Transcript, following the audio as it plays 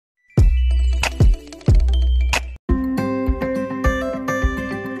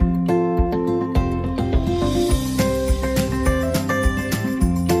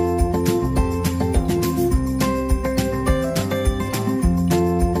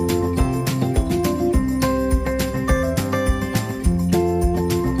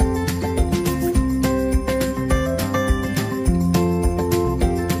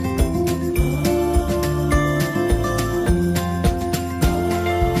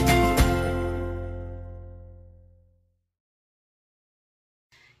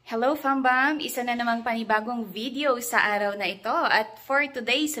Hello FamBam! Isa na namang panibagong video sa araw na ito. At for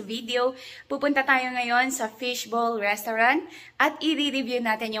today's video, pupunta tayo ngayon sa Fishbowl restaurant at i-review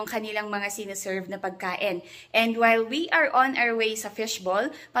natin yung kanilang mga sineserve na pagkain. And while we are on our way sa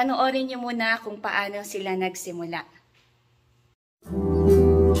Fishbowl, panoorin nyo muna kung paano sila nagsimula.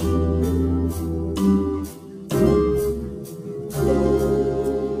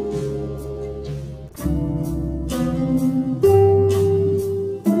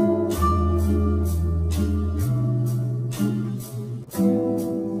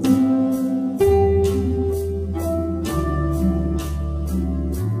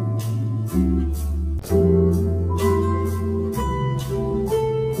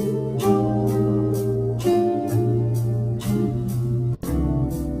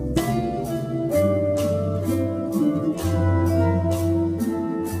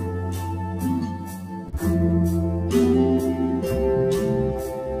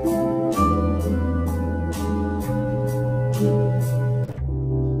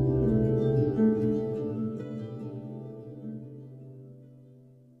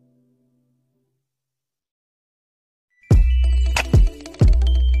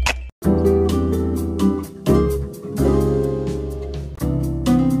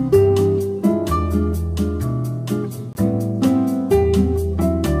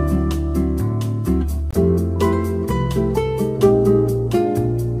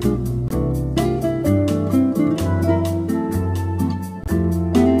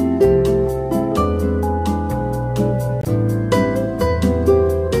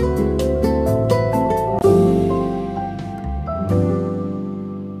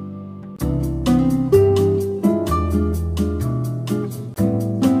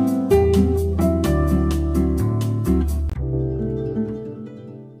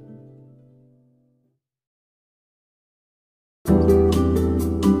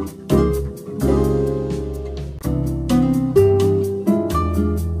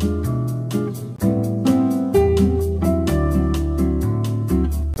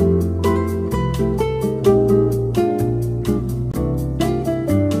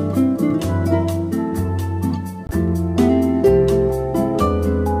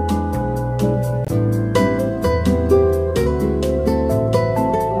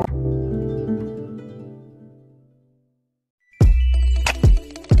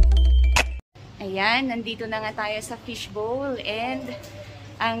 Ayan, nandito na nga tayo sa Fishbowl and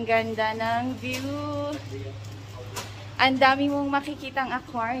ang ganda ng view. Ang dami mong makikitang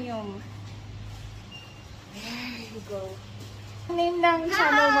aquarium. There you go. Name ng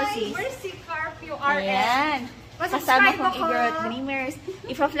channel mo, sis? Mercy Carpio RS. Ayan. Kasama kong Igor Dreamers.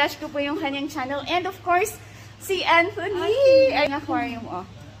 Ipa-flash ko po yung kanyang channel. And of course, si Anthony. Ay, aquarium, oh.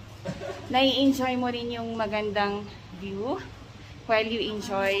 Nai-enjoy mo rin yung magandang view while you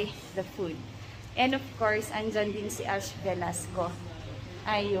enjoy the food. And of course, andyan din si Ash Velasco.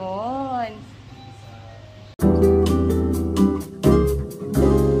 Ayun.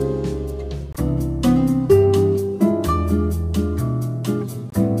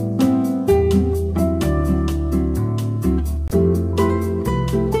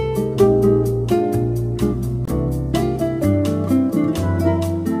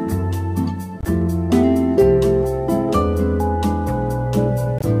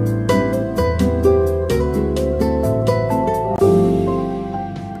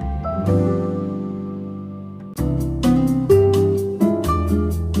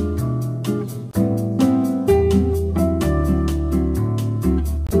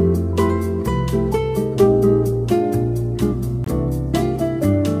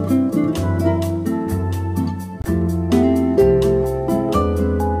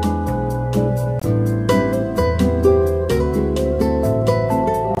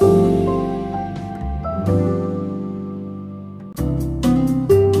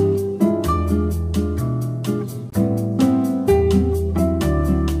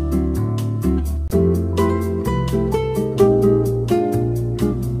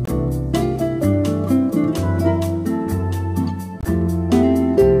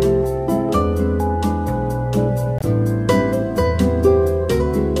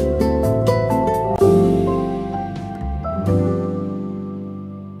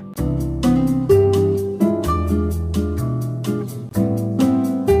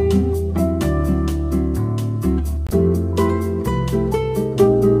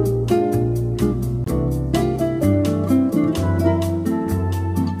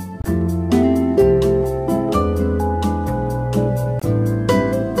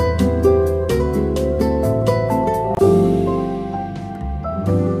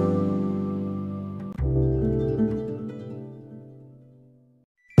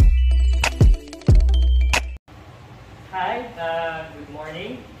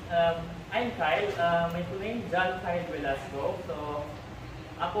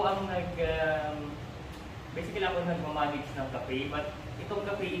 Ako ang basically ako nagmamanage ng cafe, but itong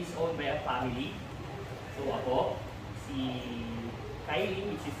cafe is owned by a family. So ako, si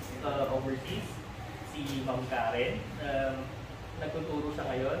Kylie, which is overseas, si Ma'am Karen, nagtuturo siya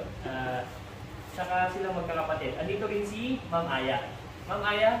ngayon. Saka sila magkakapatid. Andito rin si Ma'am Aya. Ma'am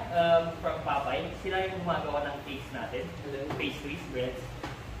Aya, from Papay, sila yung gumagawa ng cakes natin, pastries, breads.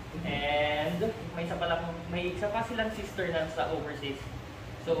 And may isa pa silang sister na sa overseas.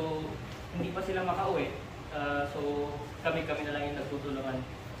 So, hindi pa sila makauwi. So, kami-kami na lang yung nagtutulungan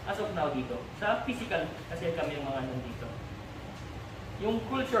as of now dito. Sa physical, kasi kami yung mga nandito. Yung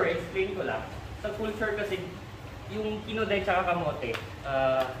culture, explain ko lang. Sa culture kasi, yung kinuday tsaka kamote,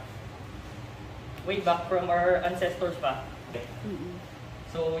 way back from our ancestors pa.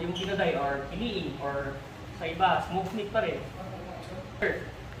 So, yung kinuday or kiniing or sa iba, smoked meat pa rin. Yes.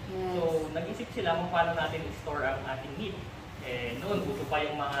 So, nag-isip sila kung paano natin i-store ang ating meat. Eh, noon, uso pa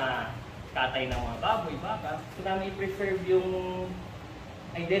yung mga katay ng mga baboy, baka. So, namin i-preserve yung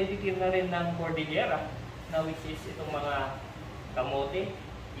identity na rin ng Cordillera, na which is itong mga kamote,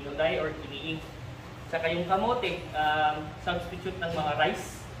 kinuday or kiniing. Saka yung kamote, substitute ng mga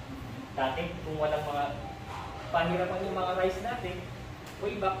rice. Dati, kung walang mga pahirapan yung mga rice natin,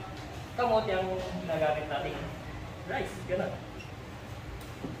 way back, kamote ang ginagamit natin rice, gano'n.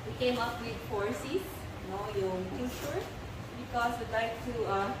 We came up with 4 C's, no, yung culture, because we'd like to,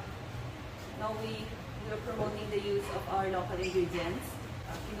 now we're promoting the use of our local ingredients.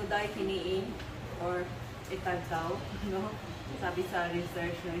 Kinuday, kiniing, or etag daw, no? Sabi sa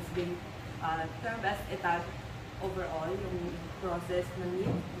research, no, it's been termed as etag overall, yung process ng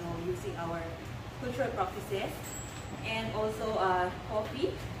meat, no, using our cultural practices. And also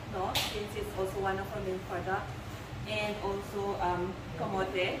coffee, no, since it's also one of our main products. And also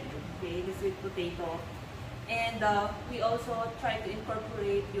camote, okay, the sweet potato. And we also try to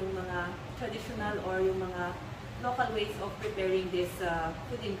incorporate yung mga traditional or yung mga local ways of preparing these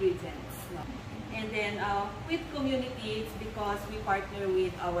food ingredients. No? And then with communities, because we partner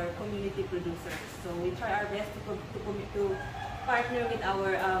with our community producers. So we try our best to partner with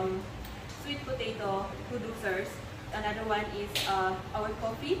our sweet potato producers. Another one is our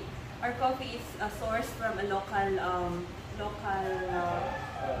coffee. Our coffee is sourced from a local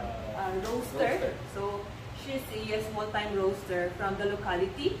roaster. So she's a small-time roaster from the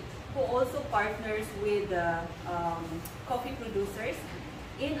locality who also partners with coffee producers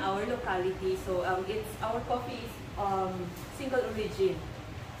in our locality. So our coffee is single origin.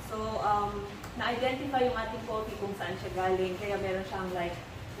 So na-identify yung ating coffee kung saan siya galing, kaya meron siyang like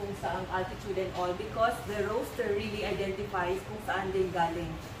kung saan altitude and all, because the roaster really identifies kung saan din galing.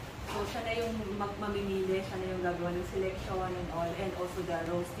 So siya na yung mamimili, siya na yung gagawa ng selection and all, and also the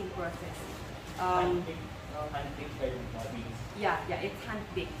roasting process. Yeah, it's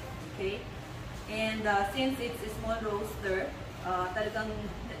hand-picked. Okay? And since it's a small roaster, talagang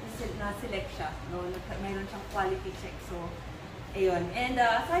na-select siya. No? Mayroon siyang quality check. So, ayun. And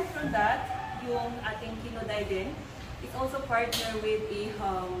aside from that, yung ating kinuday din, it's also partner with a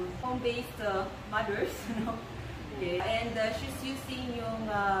home-based mothers. No? Okay. And she's using yung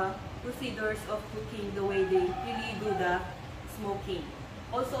procedures of cooking the way they really do the smoking.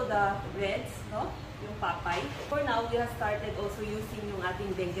 Also the breads, no? Yung papay. For now, we have started also using yung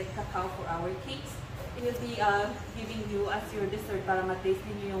ating benguet cacao for our cakes. It will be giving you as your dessert para ma-taste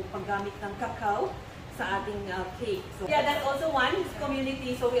niyo yung paggamit ng cacao sa ating cake. So yeah, that's also one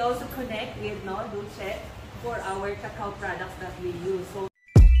community. So we also connect with Dulce for our cacao products that we use. So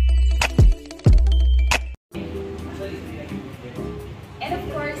and of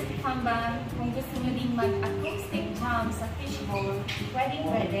course, FamBam, kung gusto nyo din mag-acoustic jam sa Fishbowl, pwede.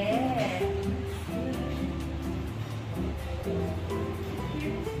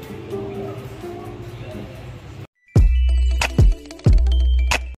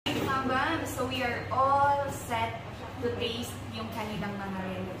 FamBam, so we are all set to taste yung kanilang mga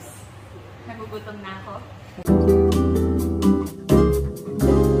menus. Nagugutom na ako.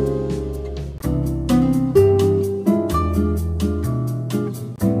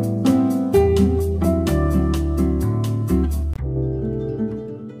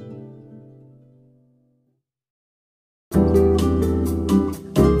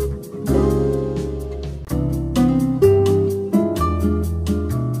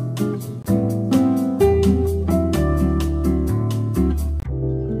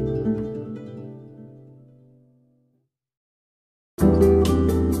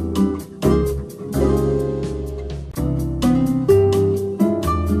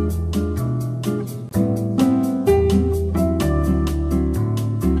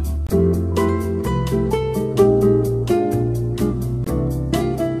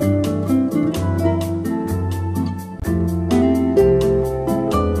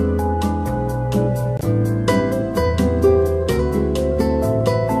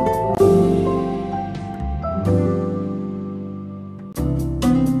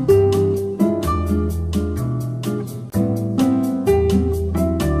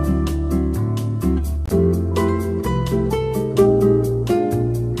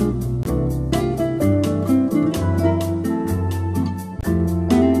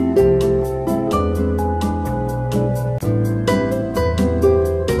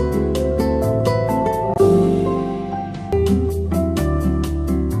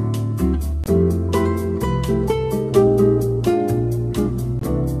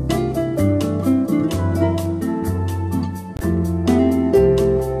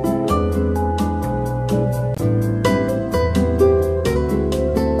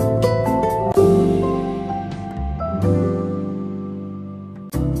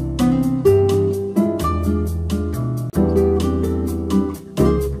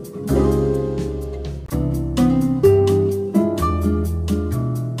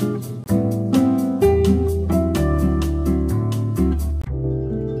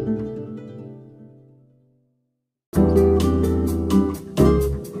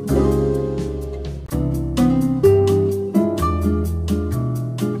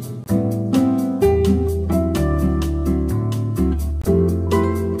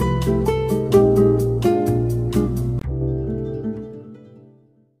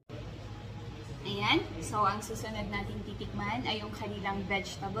 yung kanilang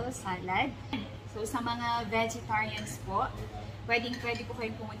vegetable salad. So sa mga vegetarians po, pwede po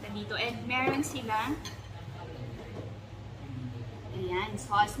kayong pumunta dito. And meron silang ayan,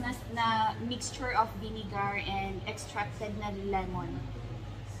 sauce na mixture of vinegar and extracted na lemon.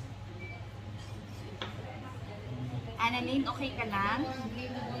 Annalyn, okay ka lang?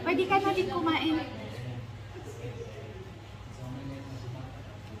 Pwede ka na din kumain.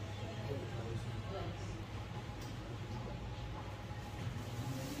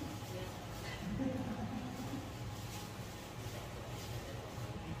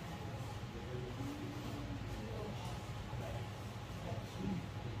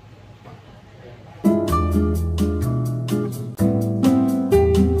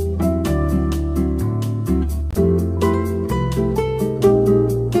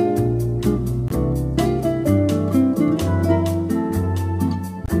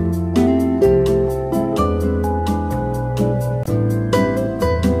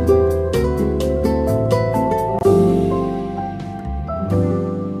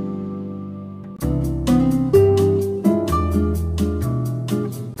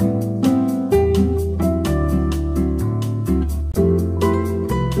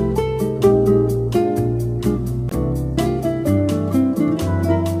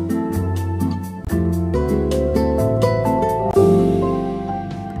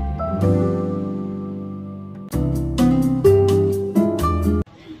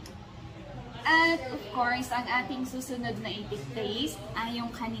 Ang ating susunod na i-taste ay yung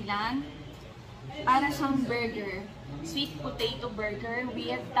kanilang para siyang burger, sweet potato burger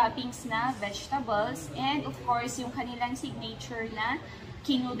with toppings na vegetables and of course yung kanilang signature na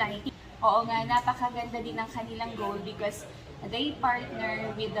kinuday. Oo nga, napakaganda din ng kanilang goal because they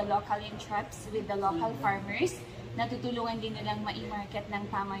partner with the local entrepreneurs, with the local farmers. Natutulungan din nilang ma-market ng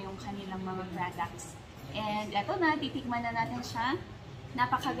tama yung kanilang mga products. And eto na, titikman na natin siya.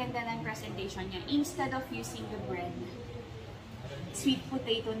 Napakaganda ng presentation niya. Instead of using the bread, sweet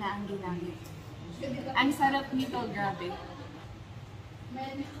potato na ang ginamit. Ang sarap nito, grabe.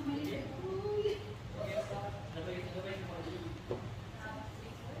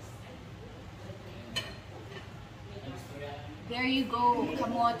 There you go.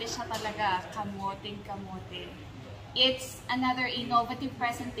 Kamote siya talaga. Kamote. It's another innovative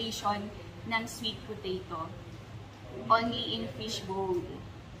presentation ng sweet potato. Only in Fishbowl.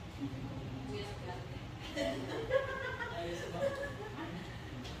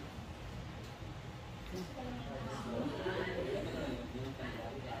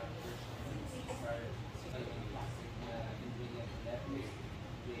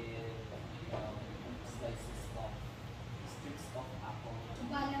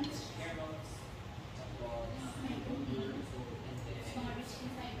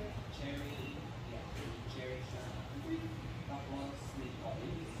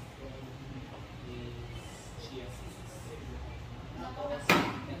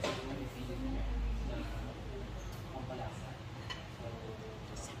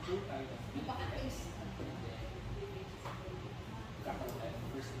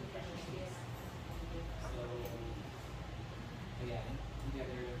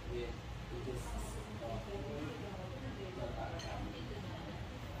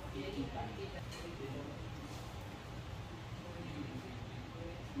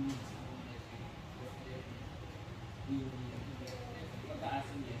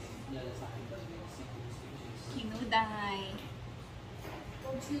 Kinuday.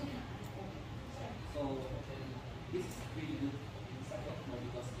 So this is really good inside of more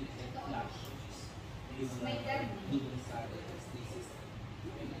because it can flash. This inside of this system.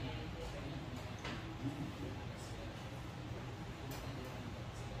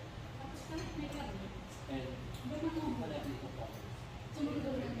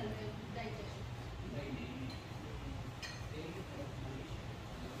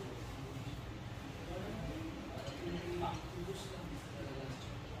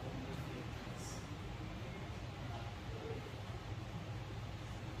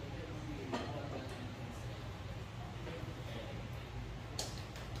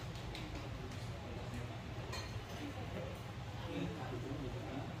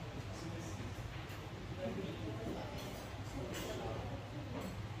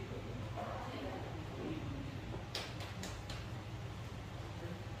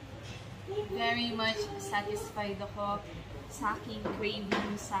 Very much satisfied ako sa aking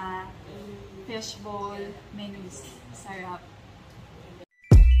craving sa fishbowl menus. Sarap.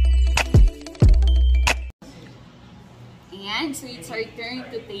 Ayan, so it's our turn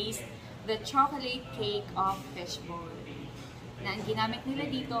to taste the chocolate cake of Fishbowl. Na ang ginamit nila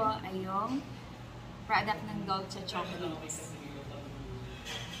dito ay yung product ng Dolce Chocolates.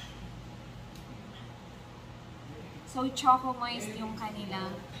 So, choco moist yung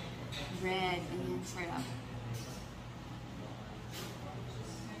kanilang bread. Ayan, sarap.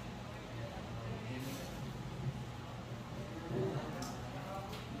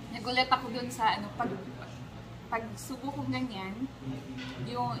 Nagulat ako dun sa ano, pag subo ko ganyan,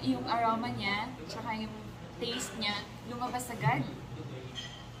 yung aroma niya, tsaka yung taste niya, lumabas agad.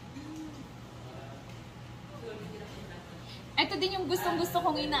 Ito din yung gustong-gusto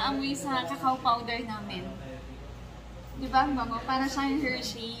kong inaamoy sa cacao powder namin. Diba ang bango? Parang siyang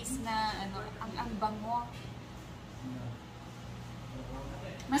Hershey's na ano, ang bango.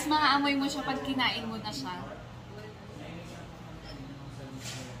 Mas maaamoy mo siya pag kinain mo na siya.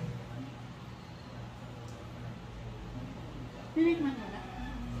 Pinikman mo na.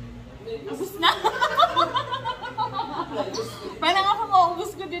 Ubus na. Parang ako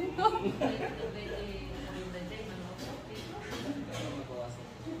maubos ko din to.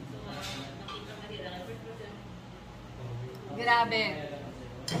 Grabe.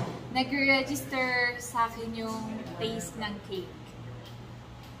 Nag-register sa akin yung taste ng cake.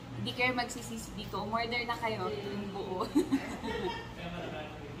 Hindi kayo magsisisi dito. Umorder na kayo yung buo.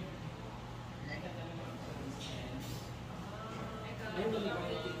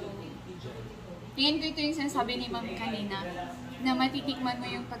 Tingin ko ito yung sinasabi ni Ma'am kanina, na matitikman mo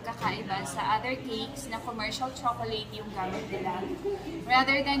yung pagkakaiba sa other cakes na commercial chocolate yung gamit nila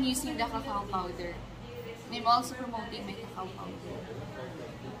rather than using the cacao powder. I'm also promoting my cacao powder.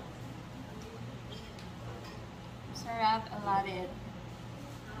 Sarap, I love it.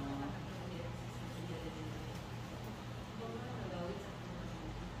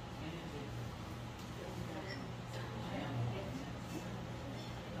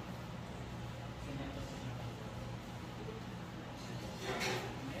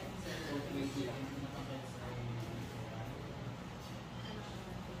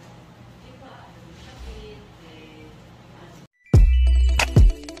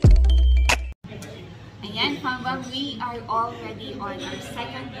 Ayan, FamBam, we are already on our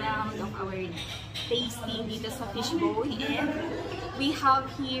second round of our tasting dito sa Fishbowl. And we have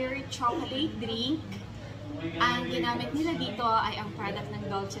here chocolate drink. Ang ginamit nila dito ay ang product ng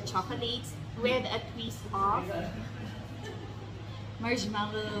Dolce Chocolates with a twist of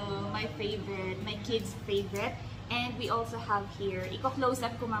marshmallow, my favorite, my kids' favorite. And we also have here, i-close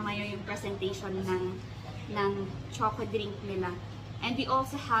up ko mamaya yung presentation ng choco drink nila. And we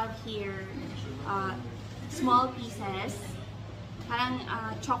also have here small pieces, parang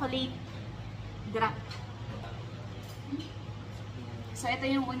chocolate drop. So ito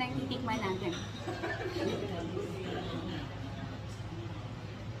yung unang titikman natin.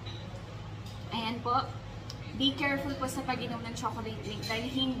 Ayan po. Be careful po sa pag-inom ng chocolate drink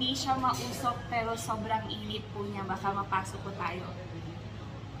dahil hindi siya mausok pero sobrang init po niya. Baka mapasok po tayo.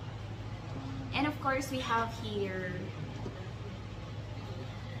 And of course, we have here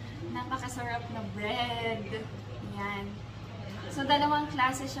napakasarap na bread. Ayan. So, dalawang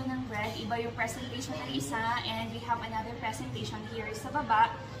klase siya ng bread. Iba yung presentation ng isa. And we have another presentation here sa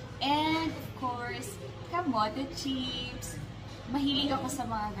baba. And of course, camote chips. Mahilig ako sa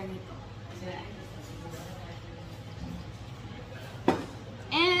mga ganito.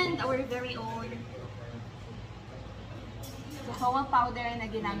 And our very own cacao powder na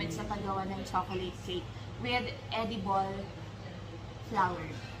ginamit sa paggawa ng chocolate cake with edible flour.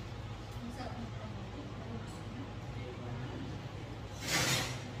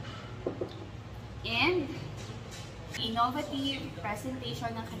 And innovative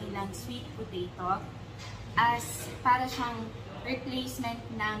presentation ng kanilang sweet potato as para siyang replacement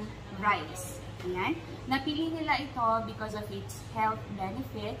ng rice. Ayan. Napili nila ito because of its health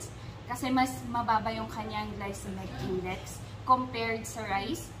benefits kasi mas mababa yung kanyang glycemic index compared sa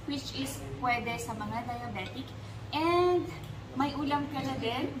rice, which is pwede sa mga diabetic. And may ulam ka na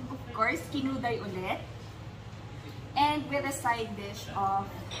din, of course, kinuday ulit. And with a side dish of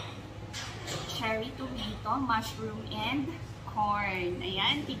cherry tomato, mushroom, and corn.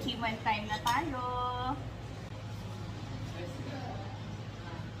 Ayan, tikiman time na tayo.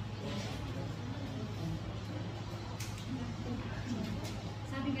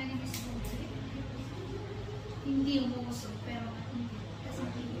 Sabi nga ni Miss Bumbay, hindi umuusog, pero kasi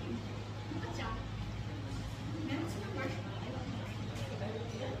hindi. At siya, meron sila marshmallow.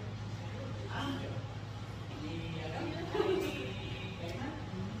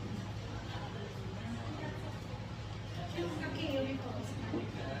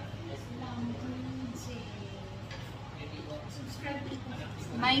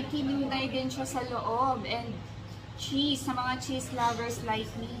 May kinuday din siya sa loob and cheese. Sa mga cheese lovers like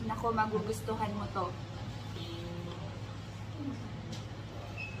me, naku, magugustuhan mo to.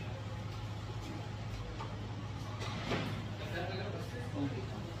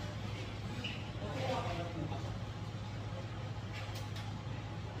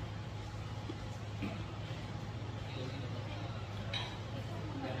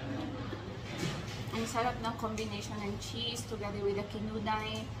 sarap ng combination ng cheese together with the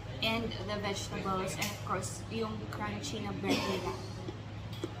kinuday and the vegetables, and of course, yung crunchy na bread nila.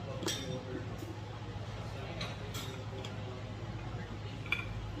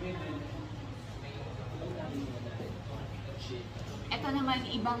 Ito naman,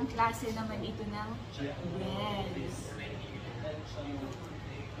 ibang klase naman ito ng bread.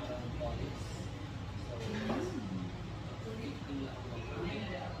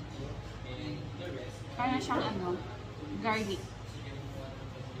 Parang siyang ano, garlic.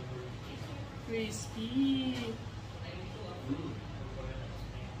 Crispy.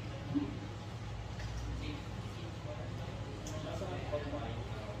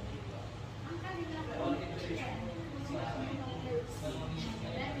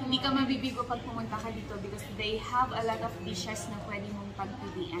 Hindi ka mabibigo pag pumunta ka dito because they have a lot of dishes na pwede mong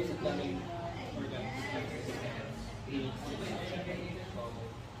pagpilian.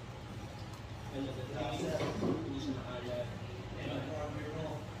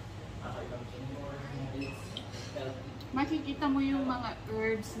 Makikita mo yung mga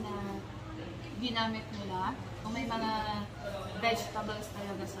herbs na ginamit nila. Kung may mga vegetables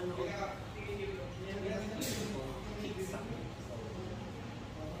talaga sa loob.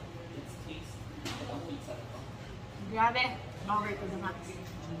 Grabe, over to the max.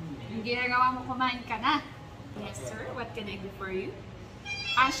 Yung ginagawa mo, kumain ka na. Yes sir, what can I do for you?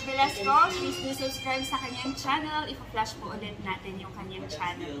 Ash Velasco, please do subscribe sa kanyang channel. Ipa-flash po ulit natin yung kanyang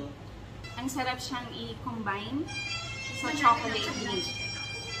channel. Ang sarap siyang i-combine sa chocolate milk.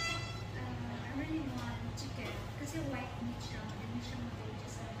 I really want chicken. Kasi white meat siya. Hindi siya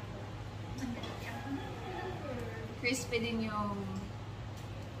mag-digest sa Crispy din yung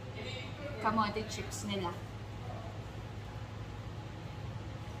camote chips nila.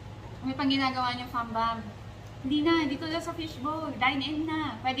 May pang ginagawa niyo, FamBam. Hindi na, dito na sa Fishbowl. Dine-in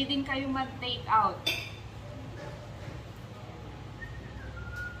na. Pwede din kayo mag-take out.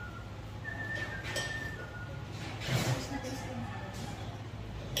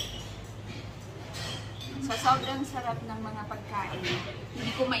 Sa sobrang sarap ng mga pagkain,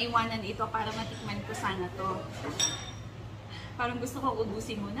 hindi ko maiwanan ito para matikman ko sana to. Parang gusto ko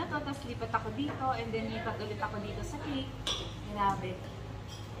ubusin muna to, tapos lipat ako dito, and then lipat ulit ako dito sa cake. Grabe.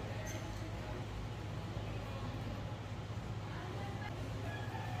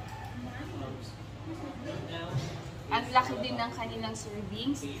 Ang laki din ng kanilang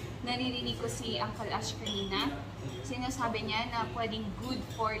servings. Naririnig ko si Uncle Ash kanina. Sinasabi niya na pwedeng good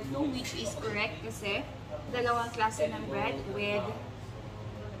for 2, which is correct kasi dalawang klase ng bread with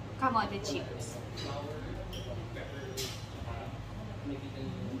camote chips.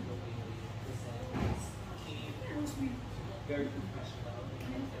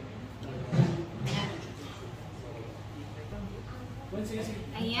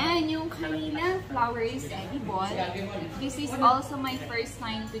 Ayan, yung kanilang flour is edible. This is also my first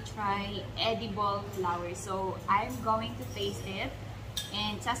time to try edible flour. So, I'm going to taste it.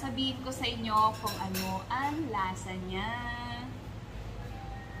 And sasabihin ko sa inyo kung ano ang lasa niya.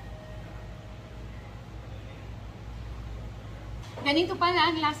 Ganito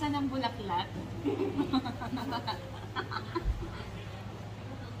pala ang lasa ng bulaklak.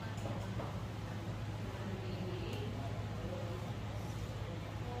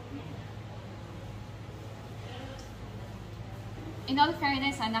 In all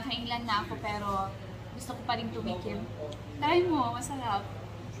fairness, naka-England na ako pero gusto ko pa rin tumikim. Try mo, masarap.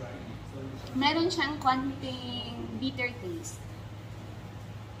 Meron siyang konting bitter taste.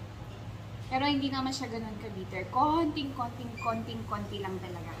 Pero hindi naman siya ganun ka-bitter. Konting-konti lang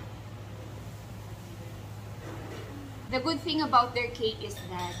talaga. The good thing about their cake is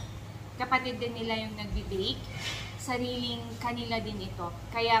that kapatid din nila yung nagbi-bake. Sariling kanila din ito.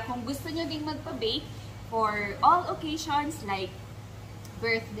 Kaya kung gusto nyo ding magpa-bake for all occasions like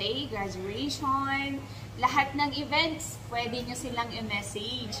birthday, graduation, lahat ng events, pwede nyo silang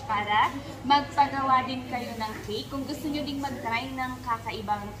i-message para magpagawa din kayo ng cake. Kung gusto nyo ding mag-try ng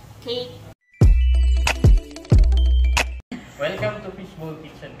kakaibang cake. Welcome to Fishbowl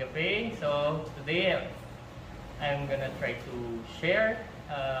Kitchen Cafe. So today I'm gonna try to share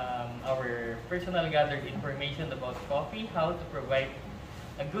our personal gathered information about coffee, how to provide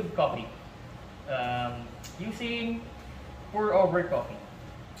a good coffee using pour-over coffee.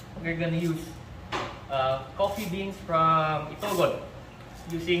 We're gonna use coffee beans from Itogon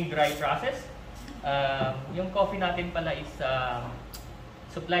using dry process. Yung coffee natin pala is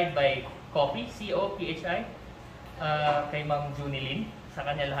supplied by Coffee, C-O-P-H-I, kay Ma'am Junilyn. Sa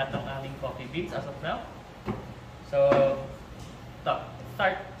kanya lahat ng aming coffee beans as of now. So,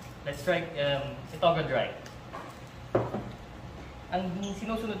 start. Let's try Itogon dry. Ang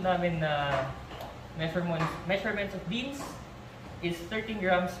sinusunod namin na Measurements of beans is 13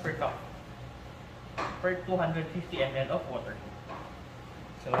 grams per cup per 250 ml of water.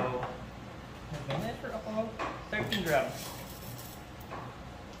 So, measure ako 13 grams.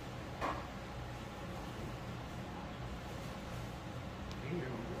 Okay, here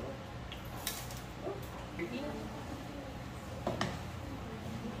we go. Oh, 13.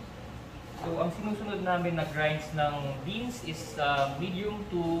 So, ang sinusunod namin na grinds ng beans is medium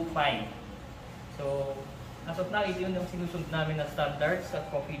to fine. So, as of now, ito yun ang sinusunod namin na standard sa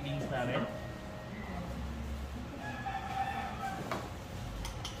coffee beans namin.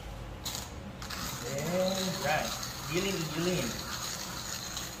 Then, grind. Giling.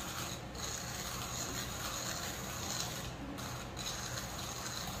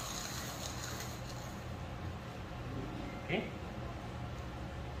 Okay.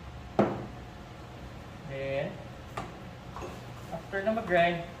 Then, after na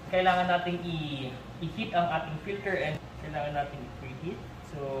mag-grind, kailangan natin i-heat ang ating filter and kailangan natin i-preheat.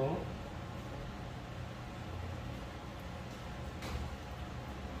 So,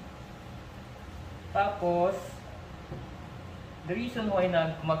 tapos, the reason why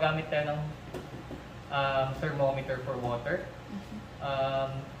na gumagamit tayo ng thermometer for water,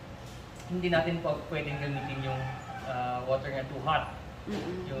 hindi natin pwedeng gamitin yung water na too hot.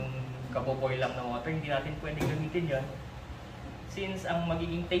 Yung kaboboy lang na water, hindi natin pwedeng gamitin yun. Since ang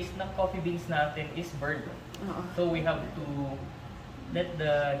magiging taste ng coffee beans natin is burnt. So we have to let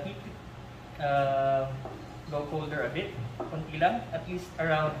the heat go colder a bit. Konti lang, at least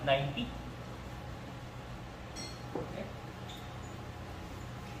around 90. Okay.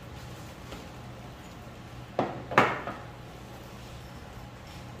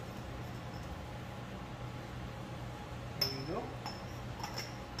 There we go.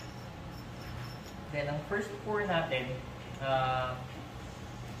 Then ang first pour natin,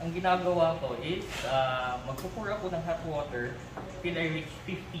 ang ginagawa ko is magpupur ako ng hot water till I reach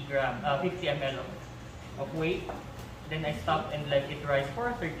 50 ml of weight. Then I stop and let it rise for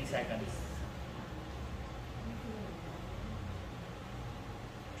 30 seconds.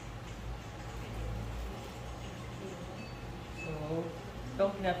 So,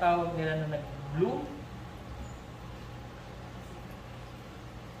 itong tinatawag nila na nag-bloom.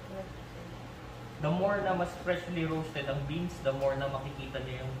 The more na mas freshly roasted ang beans, the more na makikita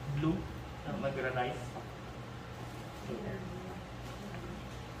niyo yung blue na mag-rise.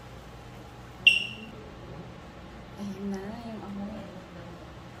 Ayun na, yung amoy.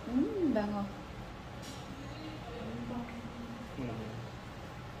 Bango.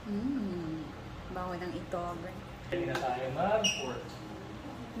 Bango ng itog. Pwede na tayo mag-pour.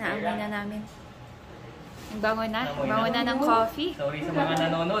 Naamoy na namin. Ang bango na. Amoy Bango na ng coffee. Sorry sa mga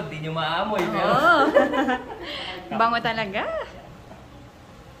nanonood, di nyo maamoy. Pero Oo. Bango talaga.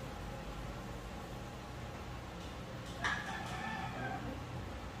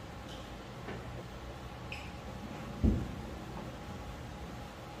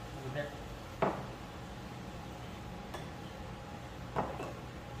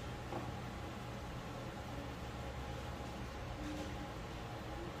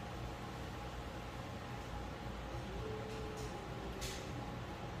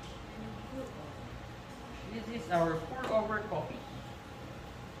 This is our pour-over coffee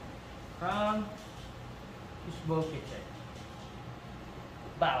from Fishbowl Kitchen.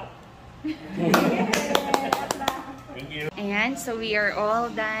 Bow! Thank you. Ayan, so we are all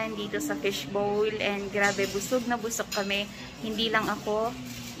done dito sa Fishbowl and grabe, busog na busog kami. Hindi lang ako,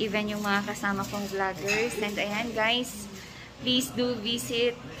 even yung mga kasama kong vloggers. And ayan guys, please do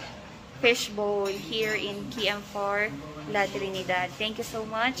visit Fishbowl here in KM4, La Trinidad. Thank you so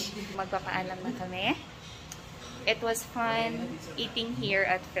much. Magpapaalam na kami. It was fun eating here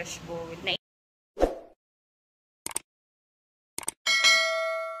at Fishbowl.